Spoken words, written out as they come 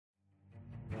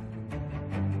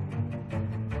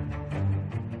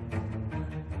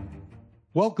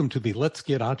Welcome to the Let's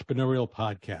Get Entrepreneurial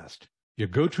podcast, your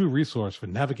go-to resource for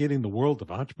navigating the world of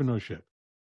entrepreneurship.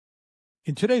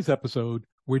 In today's episode,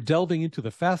 we're delving into the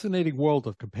fascinating world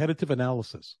of competitive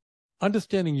analysis.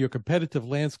 Understanding your competitive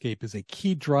landscape is a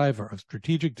key driver of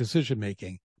strategic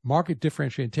decision-making, market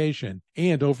differentiation,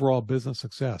 and overall business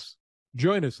success.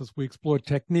 Join us as we explore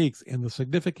techniques and the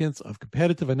significance of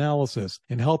competitive analysis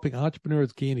in helping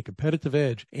entrepreneurs gain a competitive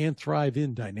edge and thrive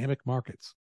in dynamic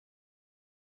markets.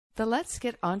 The Let's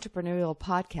Get Entrepreneurial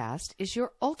podcast is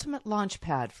your ultimate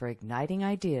launchpad for igniting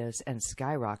ideas and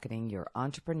skyrocketing your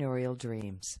entrepreneurial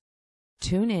dreams.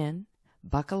 Tune in,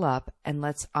 buckle up, and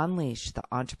let's unleash the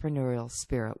entrepreneurial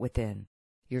spirit within.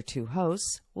 Your two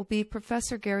hosts will be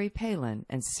Professor Gary Palin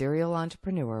and serial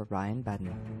entrepreneur Ryan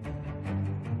Budden.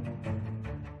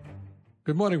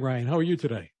 Good morning, Ryan. How are you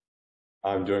today?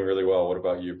 I'm doing really well. What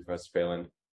about you, Professor Palin?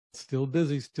 Still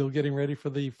busy, still getting ready for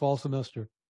the fall semester.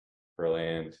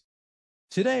 Brilliant.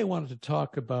 Today, I wanted to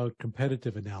talk about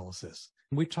competitive analysis.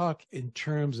 We talk in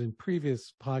terms in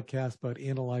previous podcasts about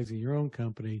analyzing your own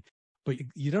company, but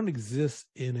you don't exist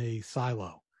in a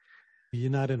silo.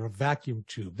 You're not in a vacuum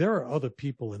tube. There are other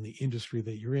people in the industry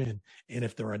that you're in. And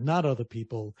if there are not other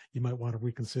people, you might want to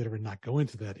reconsider and not go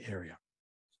into that area.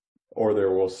 Or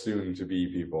there will soon to be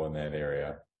people in that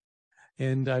area.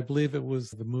 And I believe it was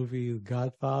the movie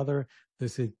Godfather. They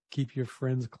said, keep your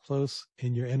friends close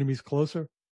and your enemies closer.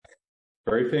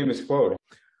 Very famous quote.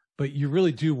 But you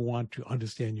really do want to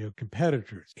understand your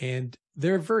competitors. And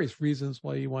there are various reasons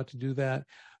why you want to do that.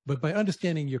 But by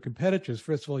understanding your competitors,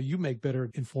 first of all, you make better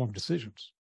informed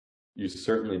decisions. You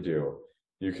certainly do.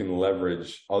 You can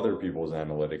leverage other people's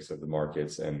analytics of the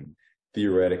markets and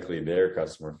theoretically their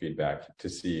customer feedback to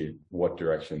see what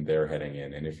direction they're heading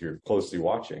in. And if you're closely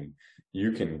watching,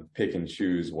 you can pick and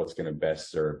choose what's going to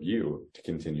best serve you to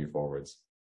continue forwards.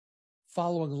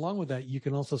 Following along with that, you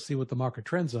can also see what the market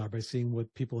trends are by seeing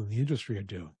what people in the industry are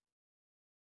doing.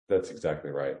 That's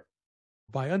exactly right.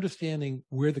 By understanding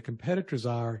where the competitors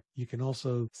are, you can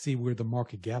also see where the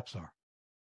market gaps are.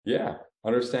 Yeah,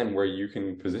 understand where you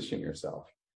can position yourself.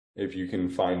 If you can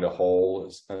find a hole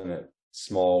in a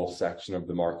small section of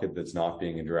the market that's not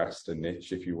being addressed, a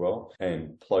niche, if you will,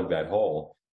 and plug that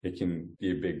hole, it can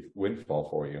be a big windfall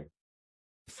for you.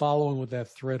 Following with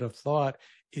that thread of thought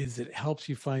is it helps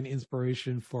you find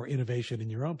inspiration for innovation in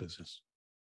your own business.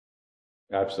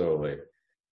 Absolutely.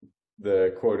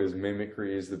 The quote is,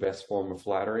 mimicry is the best form of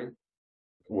flattery.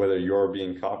 Whether you're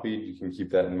being copied, you can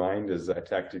keep that in mind as a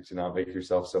tactic to not make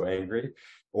yourself so angry,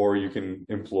 or you can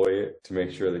employ it to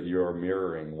make sure that you're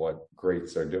mirroring what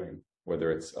greats are doing,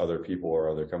 whether it's other people or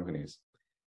other companies.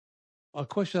 A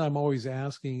question I'm always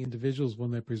asking individuals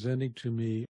when they're presenting to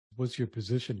me, what's your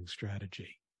positioning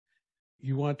strategy?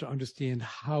 You want to understand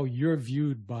how you're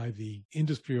viewed by the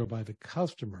industry or by the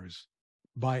customers.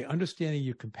 By understanding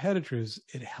your competitors,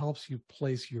 it helps you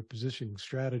place your positioning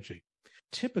strategy.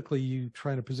 Typically, you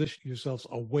try to position yourselves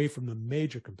away from the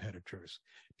major competitors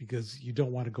because you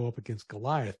don't want to go up against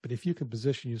Goliath. But if you can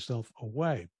position yourself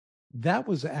away, that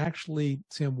was actually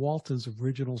Sam Walton's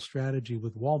original strategy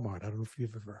with Walmart. I don't know if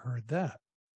you've ever heard that.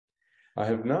 I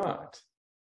have not.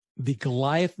 The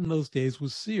Goliath in those days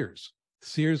was Sears.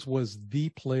 Sears was the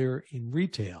player in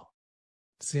retail.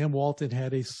 Sam Walton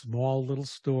had a small little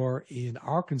store in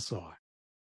Arkansas.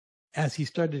 As he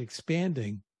started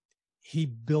expanding, he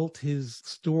built his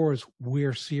stores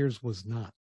where Sears was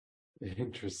not.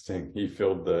 Interesting. He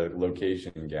filled the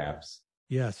location gaps.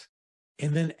 Yes.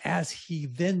 And then as he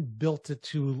then built it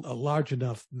to a large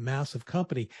enough, massive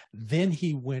company, then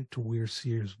he went to where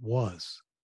Sears was.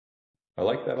 I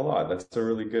like that a lot. That's a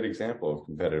really good example of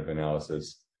competitive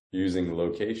analysis, using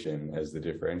location as the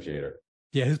differentiator.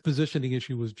 Yeah, his positioning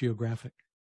issue was geographic.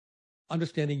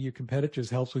 Understanding your competitors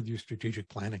helps with your strategic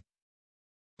planning.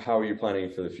 How are you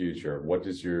planning for the future? What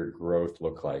does your growth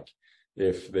look like?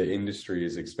 If the industry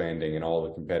is expanding and all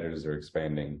the competitors are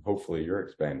expanding, hopefully you're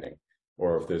expanding.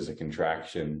 Or if there's a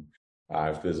contraction,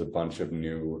 if there's a bunch of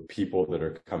new people that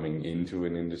are coming into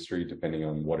an industry, depending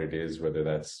on what it is, whether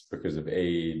that's because of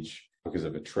age, because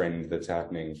of a trend that's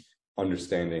happening,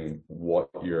 understanding what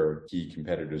your key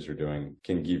competitors are doing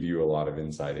can give you a lot of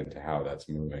insight into how that's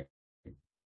moving.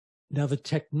 Now, the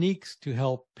techniques to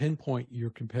help pinpoint your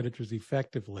competitors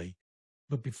effectively,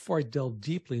 but before I delve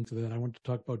deeply into that, I want to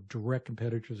talk about direct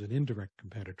competitors and indirect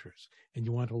competitors, and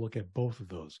you want to look at both of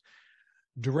those.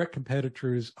 Direct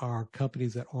competitors are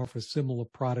companies that offer similar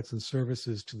products and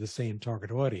services to the same target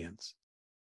audience.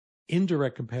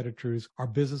 Indirect competitors are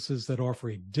businesses that offer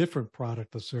a different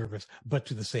product or service, but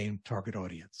to the same target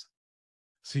audience.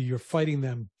 So you're fighting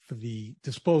them for the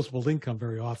disposable income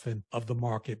very often of the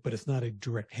market, but it's not a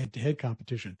direct head-to-head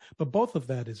competition. But both of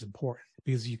that is important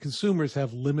because you consumers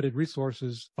have limited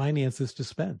resources, finances to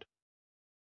spend.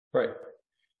 Right.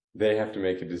 They have to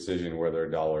make a decision where their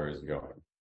dollar is going,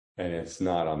 and it's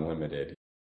not unlimited.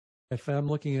 If I'm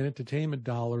looking at entertainment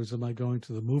dollars, am I going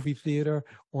to the movie theater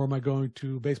or am I going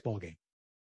to a baseball game?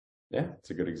 Yeah, it's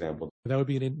a good example. That would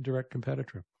be an indirect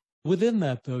competitor. Within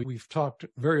that, though, we've talked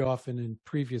very often in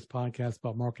previous podcasts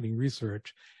about marketing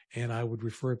research, and I would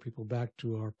refer people back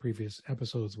to our previous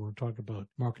episodes where we're talking about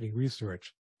marketing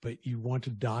research, but you want to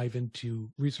dive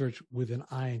into research with an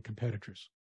eye on competitors.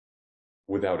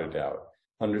 Without a doubt.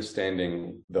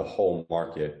 Understanding the whole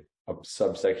market, a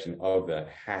subsection of that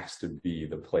has to be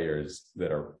the players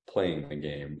that are playing the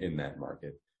game in that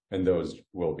market. And those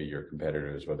will be your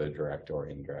competitors, whether direct or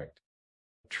indirect.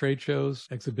 Trade shows,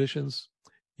 exhibitions,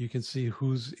 you can see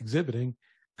who's exhibiting.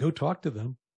 Go talk to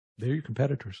them. They're your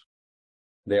competitors.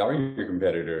 They are your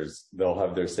competitors. They'll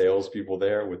have their salespeople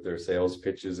there with their sales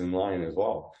pitches in line as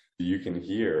well. You can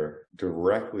hear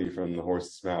directly from the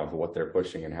horse's mouth what they're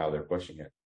pushing and how they're pushing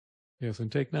it. Yes,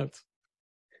 and take notes.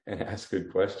 And ask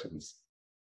good questions.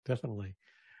 Definitely.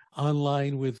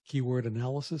 Online with keyword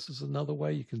analysis is another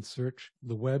way. You can search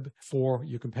the web for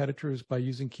your competitors by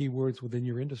using keywords within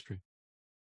your industry.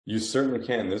 You certainly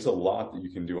can. There's a lot that you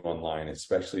can do online,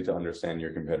 especially to understand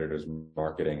your competitors'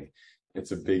 marketing.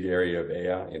 It's a big area of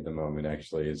AI at the moment,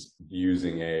 actually, is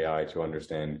using AI to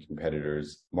understand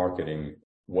competitors' marketing,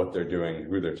 what they're doing,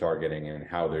 who they're targeting, and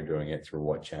how they're doing it through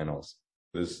what channels.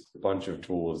 There's a bunch of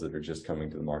tools that are just coming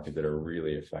to the market that are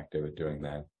really effective at doing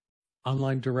that.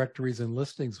 Online directories and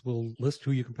listings will list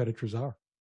who your competitors are.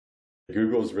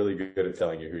 Google's really good at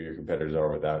telling you who your competitors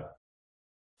are without.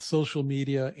 Social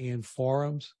media and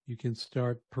forums, you can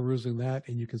start perusing that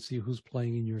and you can see who's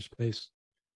playing in your space.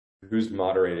 Who's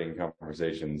moderating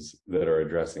conversations that are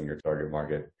addressing your target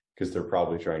market, because they're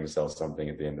probably trying to sell something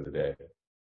at the end of the day.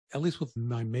 At least with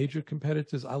my major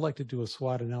competitors, I like to do a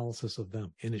SWOT analysis of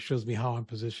them, and it shows me how I'm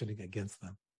positioning against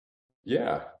them.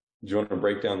 Yeah. Do you want to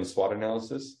break down the SWOT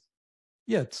analysis?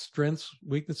 Yeah, it's strengths,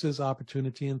 weaknesses,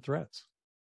 opportunity, and threats.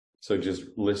 So just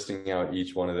listing out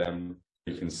each one of them,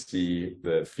 you can see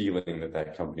the feeling that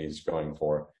that company is going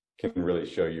for, can really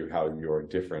show you how you're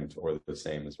different or the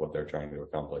same as what they're trying to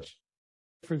accomplish.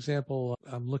 For example,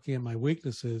 I'm looking at my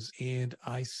weaknesses and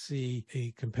I see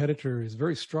a competitor is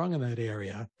very strong in that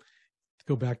area. To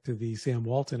go back to the Sam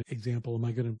Walton example, am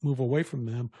I going to move away from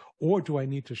them, or do I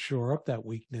need to shore up that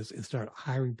weakness and start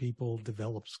hiring people,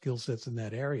 develop skill sets in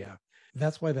that area?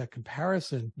 That's why that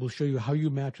comparison will show you how you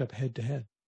match up head to head.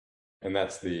 And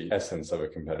that's the essence of a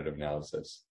competitive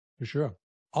analysis. For sure.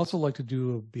 Also like to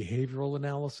do a behavioral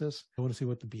analysis. I want to see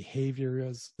what the behavior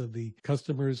is of the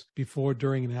customers before,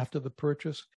 during, and after the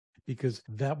purchase, because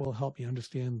that will help me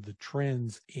understand the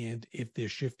trends and if they're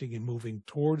shifting and moving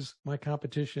towards my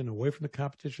competition, away from the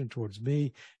competition, towards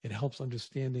me. It helps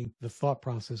understanding the thought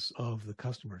process of the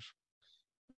customers.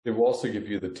 It will also give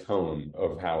you the tone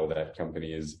of how that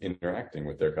company is interacting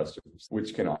with their customers,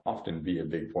 which can often be a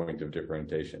big point of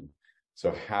differentiation.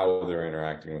 So how they're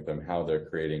interacting with them, how they're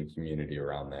creating community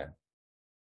around that.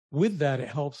 With that, it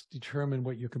helps determine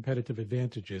what your competitive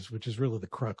advantage is, which is really the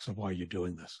crux of why you're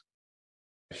doing this.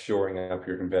 Shoring up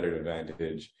your competitive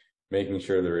advantage, making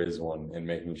sure there is one, and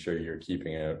making sure you're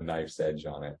keeping a knife's edge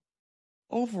on it.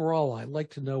 Overall, I'd like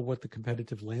to know what the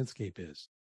competitive landscape is.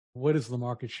 What is the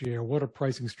market share? What are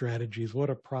pricing strategies? What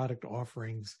are product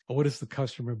offerings? What is the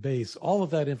customer base? All of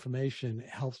that information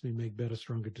helps me make better,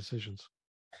 stronger decisions.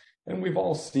 And we've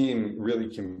all seen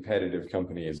really competitive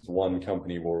companies. One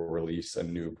company will release a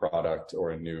new product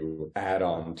or a new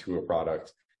add-on to a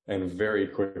product, and very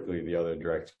quickly the other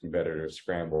direct competitors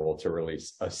scramble to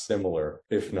release a similar,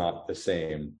 if not the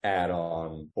same,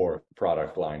 add-on or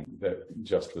product line that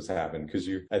just was happened, because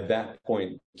you at that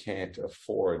point can't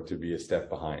afford to be a step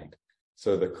behind.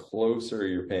 So the closer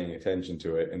you're paying attention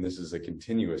to it, and this is a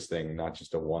continuous thing, not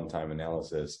just a one-time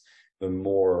analysis, the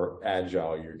more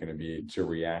agile you're going to be to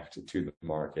react to the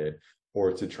market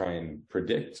or to try and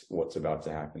predict what's about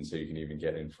to happen so you can even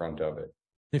get in front of it.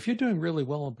 If you're doing really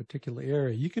well in a particular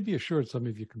area, you can be assured some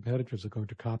of your competitors are going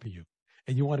to copy you,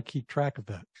 and you want to keep track of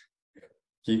that.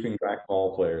 Keeping track of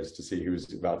all players to see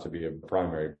who's about to be a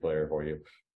primary player for you.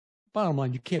 Bottom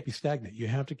line, you can't be stagnant. You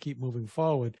have to keep moving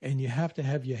forward, and you have to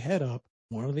have your head up.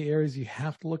 One of the areas you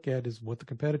have to look at is what the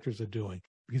competitors are doing,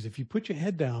 because if you put your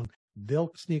head down,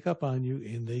 they'll sneak up on you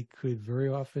and they could very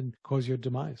often cause your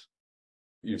demise.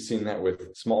 You've seen that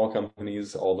with small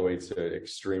companies all the way to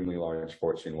extremely large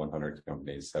Fortune 100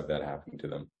 companies have that happen to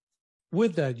them.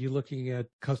 With that, you're looking at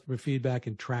customer feedback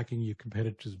and tracking your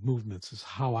competitors' movements is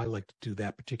how I like to do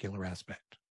that particular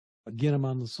aspect. Again, I'm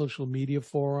on the social media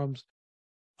forums.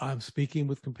 I'm speaking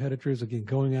with competitors, again,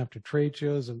 going after trade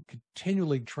shows and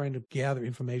continually trying to gather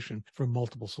information from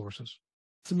multiple sources.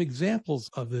 Some examples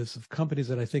of this, of companies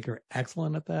that I think are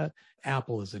excellent at that,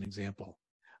 Apple is an example.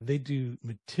 They do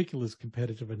meticulous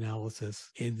competitive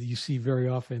analysis, and you see very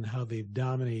often how they're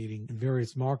dominating in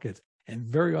various markets. And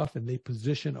very often they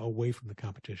position away from the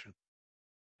competition.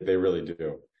 They really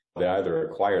do. They either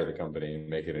acquire the company and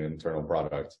make it an internal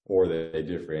product, or they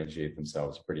differentiate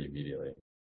themselves pretty immediately.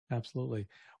 Absolutely.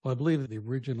 Well, I believe that the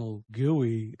original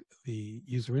GUI, the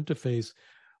user interface,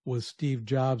 was Steve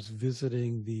Jobs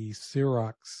visiting the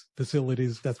Xerox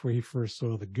facilities. That's where he first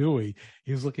saw the GUI.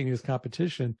 He was looking at his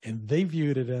competition, and they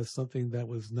viewed it as something that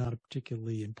was not a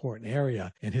particularly important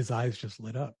area, and his eyes just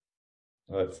lit up.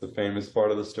 That's the famous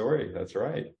part of the story. That's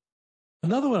right.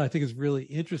 Another one I think is really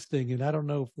interesting, and I don't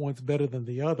know if one's better than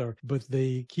the other, but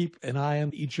they keep an eye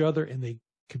on each other and they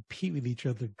compete with each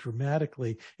other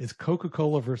dramatically, is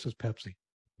Coca-Cola versus Pepsi.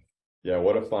 Yeah,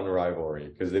 what a fun rivalry,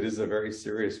 because it is a very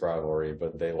serious rivalry,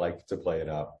 but they like to play it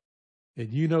up. And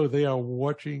they are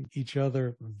watching each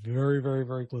other very, very,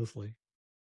 very closely.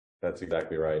 That's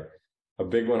exactly right. A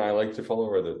big one I like to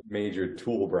follow are the major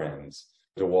tool brands.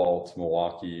 DeWalt,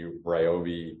 Milwaukee,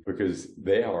 Ryobi, because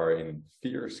they are in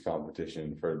fierce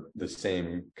competition for the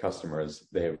same customers.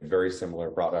 They have very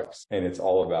similar products, and it's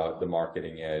all about the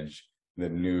marketing edge, the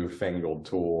newfangled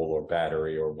tool or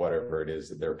battery or whatever it is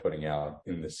that they're putting out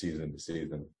in the season to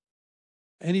season.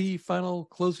 Any final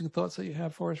closing thoughts that you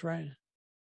have for us, Ryan?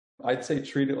 I'd say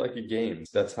treat it like a game.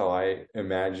 That's how I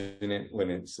imagine it when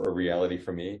it's a reality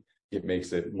for me. It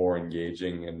makes it more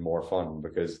engaging and more fun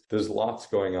because there's lots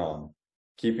going on.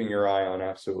 Keeping your eye on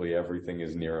absolutely everything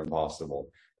is near impossible.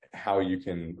 How you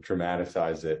can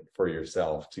dramatize it for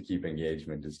yourself to keep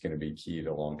engagement is going to be key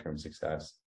to long-term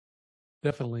success.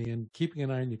 Definitely. And keeping an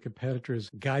eye on your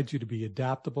competitors guides you to be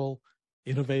adaptable,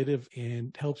 innovative,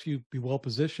 and helps you be well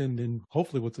positioned in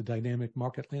hopefully what's a dynamic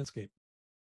market landscape.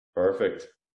 Perfect.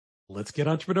 Let's get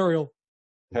entrepreneurial.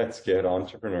 Let's get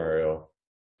entrepreneurial.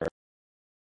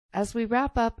 As we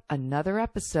wrap up another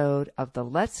episode of the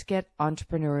Let's Get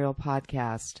Entrepreneurial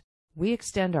podcast, we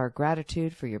extend our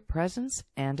gratitude for your presence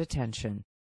and attention.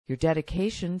 Your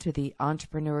dedication to the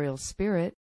entrepreneurial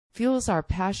spirit fuels our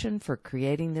passion for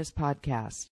creating this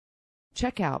podcast.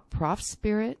 Check out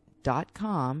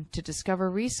profspirit.com to discover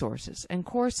resources and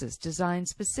courses designed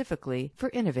specifically for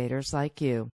innovators like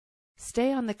you.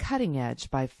 Stay on the cutting edge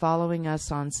by following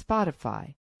us on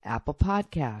Spotify, Apple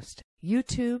Podcast,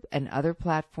 YouTube, and other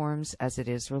platforms as it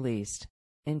is released.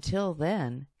 Until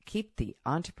then, keep the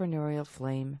entrepreneurial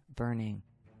flame burning.